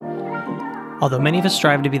Although many of us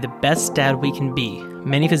strive to be the best dad we can be,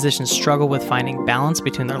 many physicians struggle with finding balance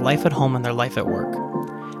between their life at home and their life at work.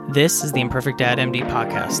 This is the Imperfect Dad MD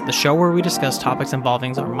podcast, the show where we discuss topics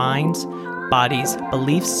involving our minds, bodies,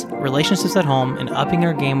 beliefs, relationships at home, and upping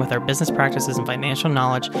our game with our business practices and financial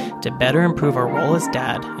knowledge to better improve our role as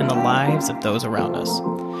dad and the lives of those around us.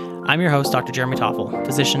 I'm your host, Dr. Jeremy Toffel,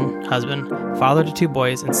 physician, husband, father to two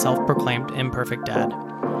boys, and self-proclaimed imperfect dad.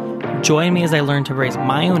 Join me as I learn to embrace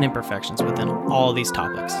my own imperfections within all these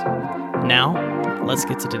topics. Now, let's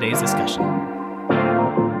get to today's discussion.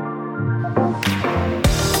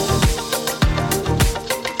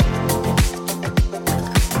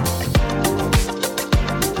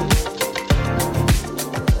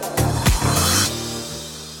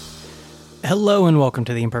 Hello and welcome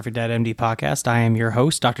to the Imperfect Dad MD podcast. I am your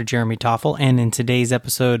host, Dr. Jeremy Toffel, and in today's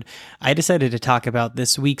episode, I decided to talk about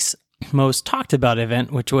this week's most talked about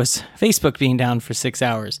event, which was Facebook being down for 6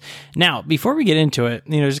 hours. Now, before we get into it,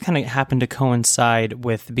 just kind of happened to coincide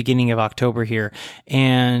with the beginning of October here,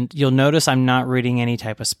 and you'll notice I'm not reading any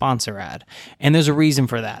type of sponsor ad, and there's a reason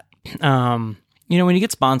for that. When you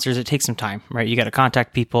get sponsors, it takes some time, right? You got to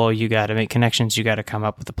contact people, you got to make connections, you got to come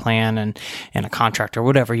up with a plan and a contract or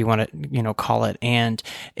whatever you want to, call it. And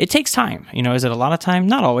it takes time. Is it a lot of time?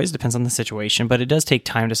 Not always, depends on the situation, but it does take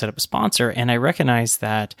time to set up a sponsor. And I recognize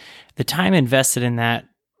that the time invested in that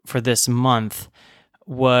for this month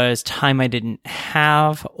was time I didn't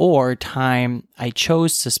have or time I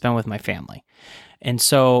chose to spend with my family. And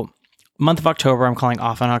so month of October, I'm calling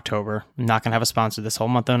off on October. I'm not going to have a sponsor this whole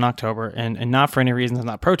month in October, and not for any reasons. I'm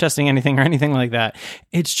not protesting anything or anything like that.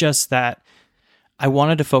 It's just that I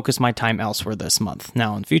wanted to focus my time elsewhere this month.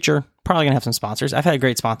 Now, in the future, probably going to have some sponsors. I've had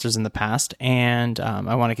great sponsors in the past, and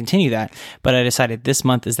I want to continue that. But I decided this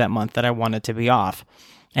month is that month that I wanted to be off.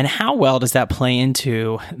 And how well does that play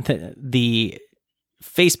into the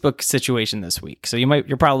Facebook situation this week? So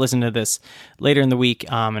you're probably listening to this later in the week,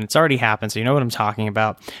 and it's already happened, so you know what I'm talking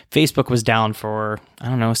about. Facebook was down for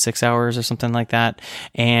 6 hours or something like that,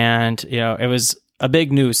 and it was a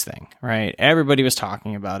big news thing, right? Everybody was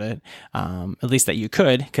talking about it, at least that you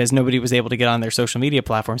could, because nobody was able to get on their social media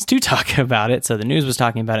platforms to talk about it. So the news was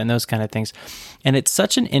talking about it and those kind of things. And it's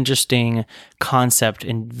such an interesting concept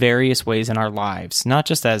in various ways in our lives, not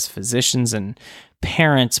just as physicians and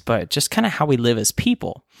parents, but just kind of how we live as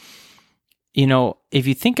people. If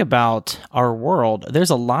you think about our world,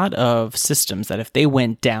 there's a lot of systems that if they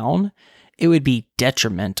went down, it would be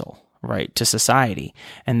detrimental, right, to society.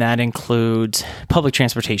 And that includes public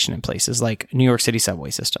transportation in places like New York City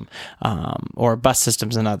subway system, or bus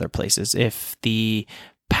systems in other places. If the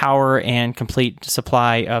power and complete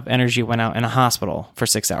supply of energy went out in a hospital for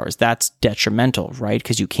 6 hours, that's detrimental, right?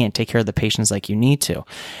 Because you can't take care of the patients like you need to.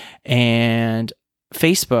 And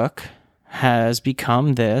Facebook has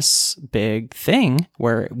become this big thing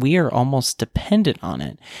where we are almost dependent on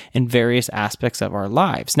it in various aspects of our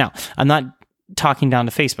lives. Now, I'm not talking down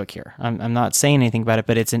to Facebook here. I'm not saying anything about it,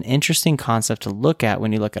 but it's an interesting concept to look at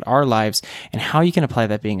when you look at our lives and how you can apply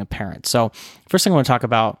that being a parent. So first thing I want to talk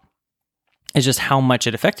about is just how much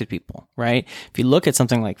it affected people, right? If you look at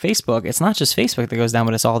something like Facebook, it's not just Facebook that goes down,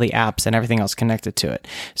 but it's all the apps and everything else connected to it.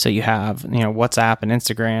 So you have, WhatsApp and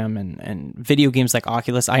Instagram and video games like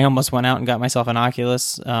Oculus. I almost went out and got myself an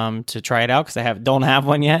Oculus to try it out because I don't have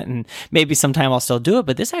one yet, and maybe sometime I'll still do it.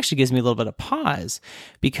 But this actually gives me a little bit of pause,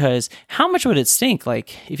 because how much would it stink?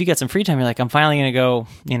 Like if you got some free time, you're like, I'm finally going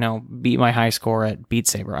to go, beat my high score at Beat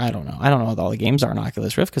Saber. I don't know what all the games are in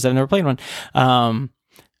Oculus Rift because I've never played one.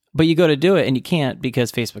 But you go to do it and you can't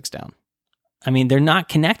because Facebook's down. They're not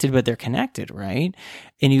connected, but they're connected, right?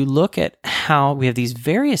 And you look at how we have these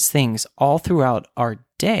various things all throughout our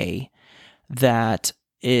day that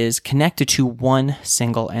is connected to one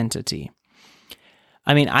single entity.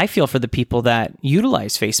 I feel for the people that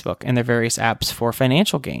utilize Facebook and their various apps for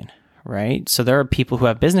financial gain, right? So there are people who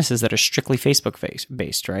have businesses that are strictly Facebook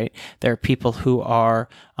based, right? There are people who are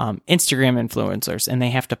Instagram influencers, and they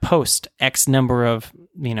have to post X number of,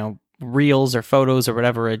 reels or photos or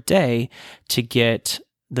whatever a day to get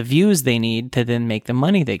the views they need to then make the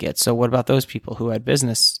money they get. So what about those people who had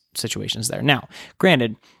business situations there? Now,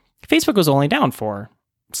 granted, Facebook was only down for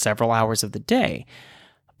several hours of the day,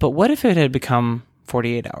 but what if it had become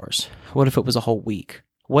 48 hours? What if it was a whole week?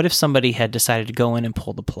 What if somebody had decided to go in and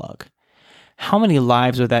pull the plug? How many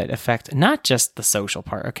lives would that affect? Not just the social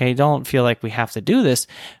part, okay? Don't feel like we have to do this,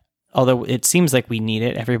 although it seems like we need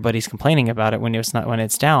it. Everybody's complaining about it when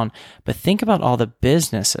it's down. But think about all the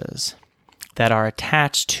businesses that are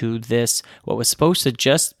attached to this, what was supposed to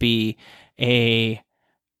just be a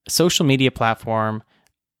social media platform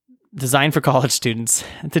designed for college students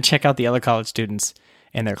to check out the other college students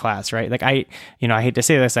in their class, right? Like I hate to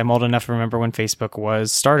say this, I'm old enough to remember when Facebook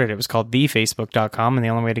was started. It was called thefacebook.com, and the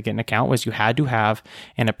only way to get an account was you had to have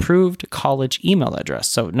an approved college email address.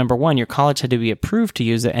 So number one, your college had to be approved to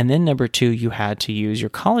use it, and then number two, you had to use your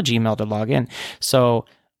college email to log in. So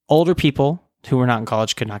older people who were not in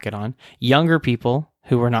college could not get on. Younger people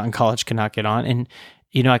who were not in college could not get on. And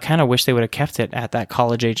I kind of wish they would have kept it at that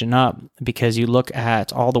college age and up, because you look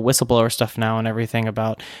at all the whistleblower stuff now and everything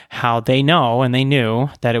about how they know and they knew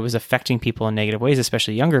that it was affecting people in negative ways,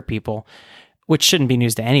 especially younger people, which shouldn't be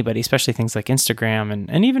news to anybody, especially things like Instagram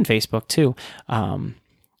and even Facebook too.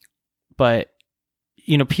 But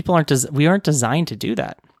people we aren't designed to do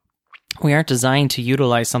that. We aren't designed to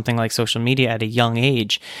utilize something like social media at a young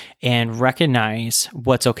age and recognize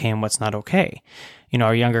what's okay and what's not okay.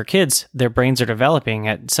 Our younger kids, their brains are developing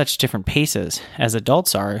at such different paces as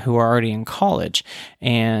adults are who are already in college.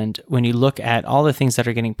 And when you look at all the things that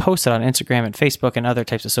are getting posted on Instagram and Facebook and other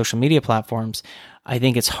types of social media platforms, I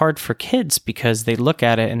think it's hard for kids because they look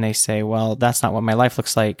at it and they say, well, that's not what my life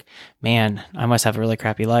looks like. Man, I must have a really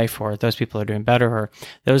crappy life, or those people are doing better, or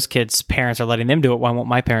those kids' parents are letting them do it. Why won't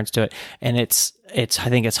my parents do it? And I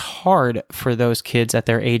think it's hard for those kids at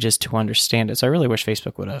their ages to understand it. So I really wish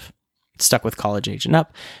Facebook would have stuck with college age and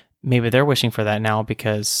up. Maybe they're wishing for that now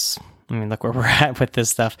because, look where we're at with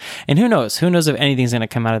this stuff. And who knows if anything's going to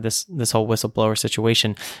come out of this whole whistleblower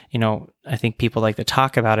situation. I think people like to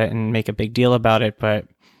talk about it and make a big deal about it, but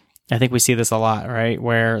I think we see this a lot, right?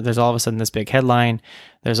 Where there's all of a sudden this big headline,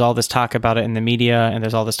 there's all this talk about it in the media, and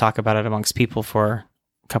there's all this talk about it amongst people for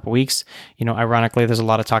a couple weeks. Ironically, there's a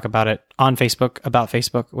lot of talk about it on Facebook, about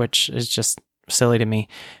Facebook, which is just silly to me.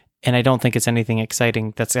 And I don't think it's anything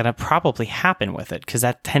exciting that's going to probably happen with it, because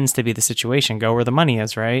that tends to be the situation. Go where the money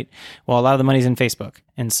is, right? Well, a lot of the money's in Facebook.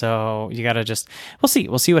 And so you got to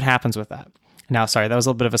we'll see what happens with that. Now, sorry, that was a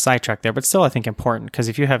little bit of a sidetrack there, but still I think important, because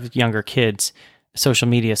if you have younger kids, social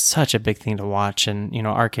media is such a big thing to watch. And,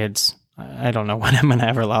 our kids, I don't know when I'm going to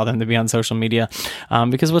ever allow them to be on social media,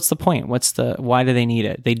 because what's the point? Why do they need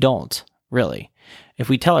it? They don't, really. If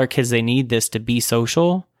we tell our kids they need this to be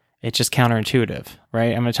social, it's just counterintuitive,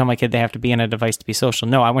 right? I'm going to tell my kid they have to be in a device to be social.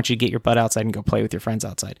 No, I want you to get your butt outside and go play with your friends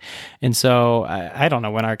outside. And so I don't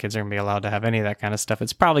know when our kids are going to be allowed to have any of that kind of stuff.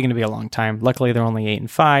 It's probably going to be a long time. Luckily, they're only 8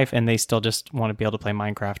 and 5, and they still just want to be able to play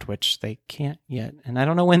Minecraft, which they can't yet. And I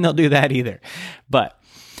don't know when they'll do that either. But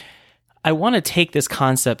I want to take this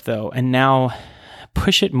concept, though, and now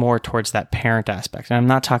push it more towards that parent aspect. And I'm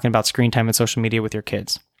not talking about screen time and social media with your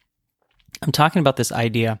kids. I'm talking about this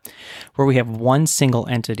idea where we have one single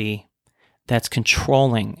entity that's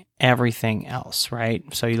controlling everything else, right?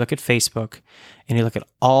 So you look at Facebook and you look at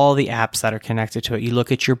all the apps that are connected to it. You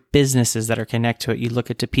look at your businesses that are connected to it. You look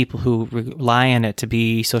at the people who rely on it to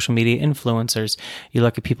be social media influencers. You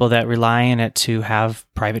look at people that rely on it to have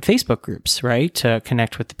private Facebook groups, right? To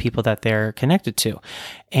connect with the people that they're connected to.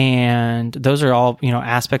 And those are all,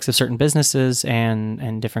 aspects of certain businesses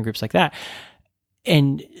and different groups like that.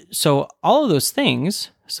 And so all of those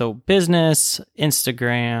things, so business,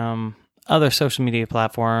 Instagram, other social media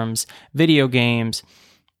platforms, video games,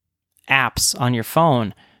 apps on your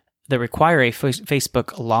phone that require a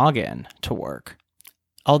Facebook login to work.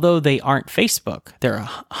 Although they aren't Facebook, they're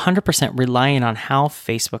 100% relying on how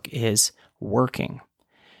Facebook is working.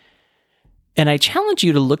 And I challenge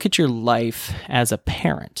you to look at your life as a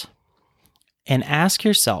parent and ask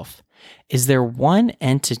yourself, is there one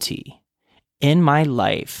entity in my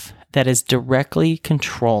life that is directly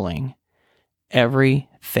controlling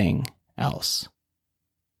everything else?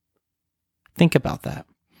 Think about that.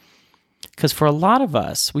 Because for a lot of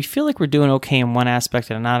us, we feel like we're doing okay in one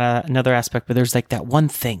aspect and not another aspect, but there's like that one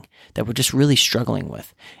thing that we're just really struggling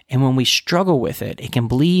with. And when we struggle with it, it can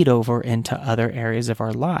bleed over into other areas of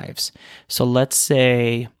our lives. So let's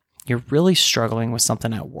say you're really struggling with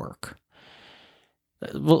something at work.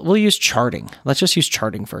 We'll use charting. Let's just use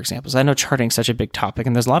charting, for example. So I know charting is such a big topic,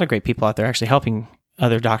 and there's a lot of great people out there actually helping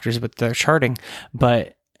other doctors with their charting.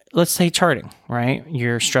 But let's say charting, right?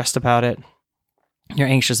 You're stressed about it. You're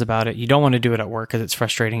anxious about it. You don't want to do it at work because it's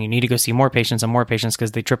frustrating. You need to go see more patients and more patients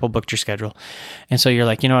because they triple booked your schedule. And so you're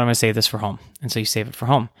like, I'm going to save this for home. And so you save it for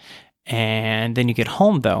home. And then you get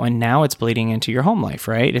home, though, and now it's bleeding into your home life,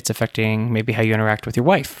 right? It's affecting maybe how you interact with your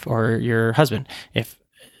wife or your husband.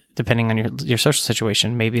 Depending on your social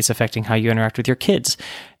situation, maybe it's affecting how you interact with your kids.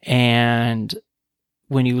 And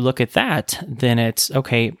when you look at that, then it's,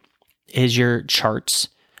 okay, are your charts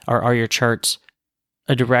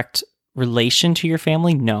a direct relation to your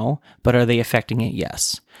family? No. But are they affecting it?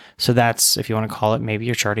 Yes. So that's, if you want to call it, maybe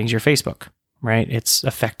your charting is your Facebook, right? It's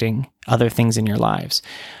affecting other things in your lives.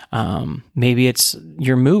 Maybe it's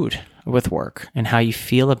your mood, with work and how you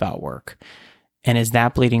feel about work? And is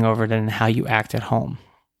that bleeding over to how you act at home?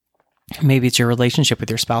 Maybe it's your relationship with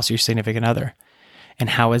your spouse or your significant other. And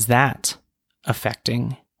how is that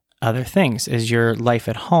affecting other things? Is your life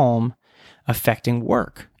at home affecting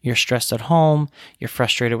work? You're stressed at home, you're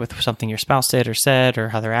frustrated with something your spouse did or said, or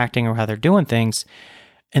how they're acting or how they're doing things.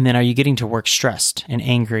 And then are you getting to work stressed and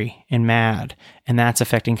angry and mad? And that's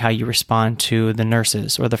affecting how you respond to the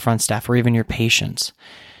nurses or the front staff or even your patients.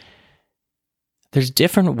 There's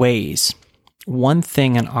different ways one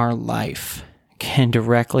thing in our life can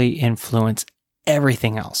directly influence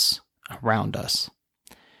everything else around us.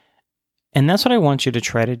 And that's what I want you to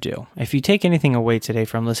try to do. If you take anything away today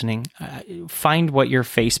from listening, find what your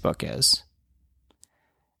Facebook is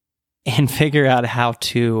and figure out how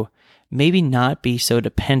to maybe not be so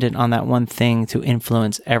dependent on that one thing to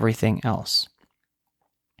influence everything else.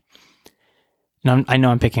 Now, I know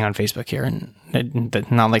I'm picking on Facebook here, and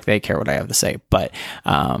not like they care what I have to say, but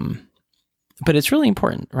it's really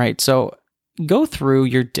important, right? So go through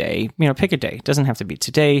your day, pick a day. It doesn't have to be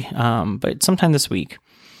today, but sometime this week.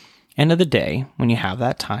 End of the day, when you have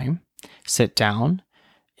that time, sit down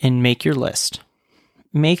and make your list.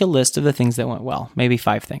 Make a list of the things that went well, maybe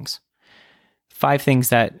 5 things. 5 things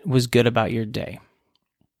that was good about your day.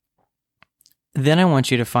 Then I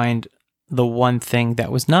want you to find the one thing that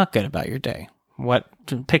was not good about your day.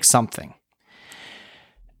 Pick something.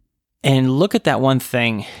 And look at that one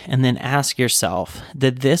thing and then ask yourself,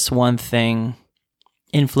 did this one thing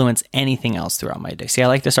influence anything else throughout my day? See, I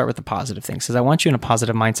like to start with the positive things because I want you in a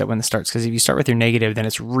positive mindset when this starts, because if you start with your negative, then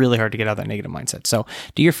it's really hard to get out of that negative mindset. So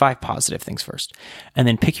do your 5 positive things first, and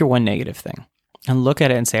then pick your one negative thing and look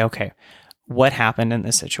at it and say, okay, what happened in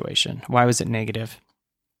this situation? Why was it negative?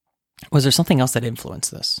 Was there something else that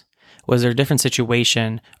influenced this? Was there a different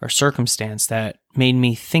situation or circumstance that made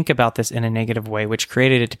me think about this in a negative way, which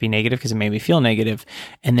created it to be negative because it made me feel negative,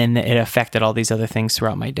 and then it affected all these other things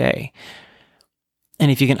throughout my day? And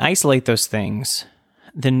if you can isolate those things,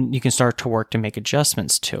 then you can start to work to make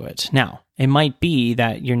adjustments to it. Now, it might be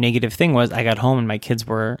that your negative thing was, I got home and my kids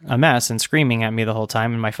were a mess and screaming at me the whole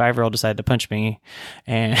time, and my 5-year-old decided to punch me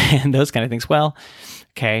and those kind of things. Well,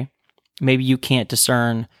 okay, maybe you can't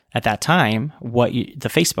discern at that time what the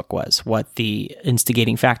Facebook was, what the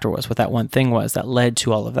instigating factor was, what that one thing was that led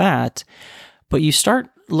to all of that. But you start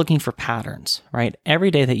looking for patterns, right? Every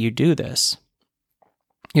day that you do this,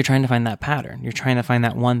 you're trying to find that pattern. You're trying to find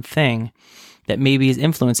that one thing that maybe is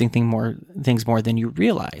influencing things more than you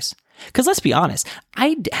realize. Because let's be honest,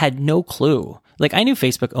 I had no clue. Like, I knew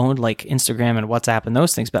Facebook owned like Instagram and WhatsApp and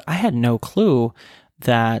those things, but I had no clue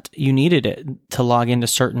that you needed it to log into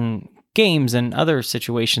certain games and other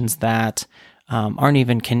situations that aren't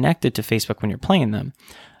even connected to Facebook when you're playing them.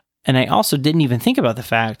 And I also didn't even think about the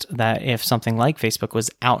fact that if something like Facebook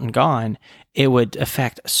was out and gone, it would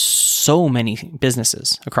affect so many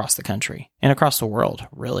businesses across the country and across the world,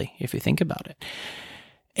 really, if you think about it.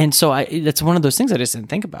 And so that's one of those things I just didn't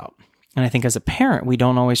think about. And I think as a parent, we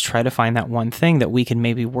don't always try to find that one thing that we can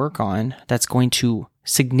maybe work on that's going to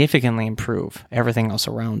significantly improve everything else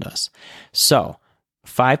around us. So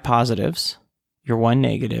 5 positives, your 1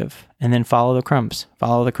 negative, and then follow the crumbs,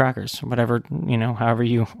 follow the crackers, whatever, however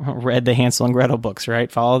you read the Hansel and Gretel books,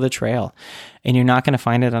 right? Follow the trail. And you're not going to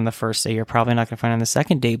find it on the first day. You're probably not going to find it on the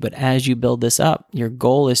second day. But as you build this up, your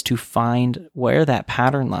goal is to find where that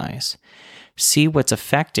pattern lies, see what's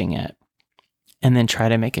affecting it, and then try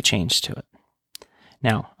to make a change to it.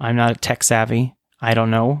 Now, I'm not tech savvy. I don't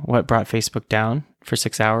know what brought Facebook down for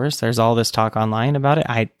 6 hours. There's all this talk online about it.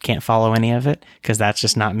 I can't follow any of it because that's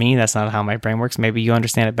just not me. That's not how my brain works. Maybe you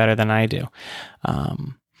understand it better than I do.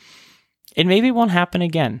 It maybe won't happen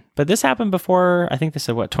again, but this happened before. I think this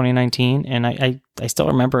is 2019. And I still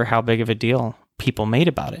remember how big of a deal people made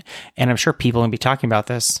about it. And I'm sure people will be talking about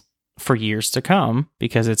this for years to come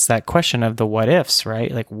because it's that question of the what ifs,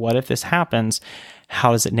 right? Like, what if this happens?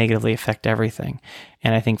 How does it negatively affect everything?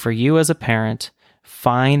 And I think for you as a parent,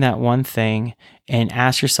 find that one thing and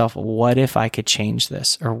ask yourself, what if I could change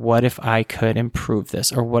this? Or what if I could improve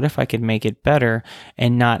this? Or what if I could make it better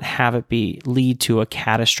and not have it lead to a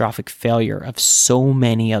catastrophic failure of so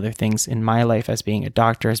many other things in my life as being a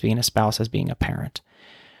doctor, as being a spouse, as being a parent?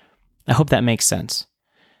 I hope that makes sense.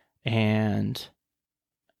 And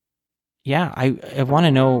yeah, I want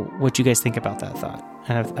to know what you guys think about that thought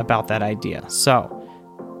and about that idea. So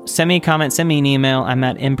send me a comment, send me an email. I'm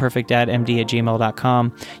at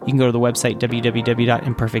imperfectdadmd@gmail.com. You can go to the website,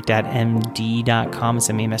 www.imperfectdadmd.com, and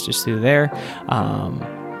send me a message through there.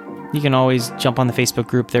 you can always jump on the Facebook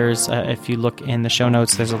group. There's, if you look in the show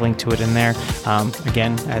notes, there's a link to it in there.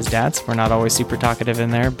 Again, as dads, we're not always super talkative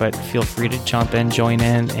in there, but feel free to jump in, join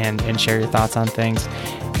in, and share your thoughts on things.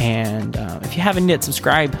 And if you haven't yet,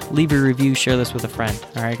 subscribe, leave a review, share this with a friend.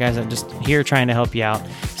 All right, guys, I'm just here trying to help you out.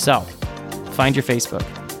 So find your Facebook,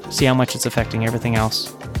 see how much it's affecting everything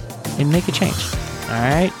else, and make a change. All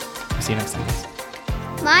right, see you next time, guys.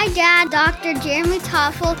 My dad, Dr. Jeremy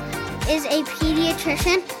Toffel, is a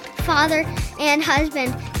pediatrician, father, and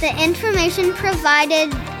husband. The information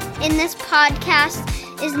provided in this podcast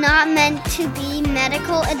is not meant to be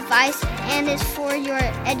medical advice and is for your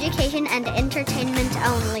education and entertainment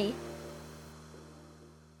only.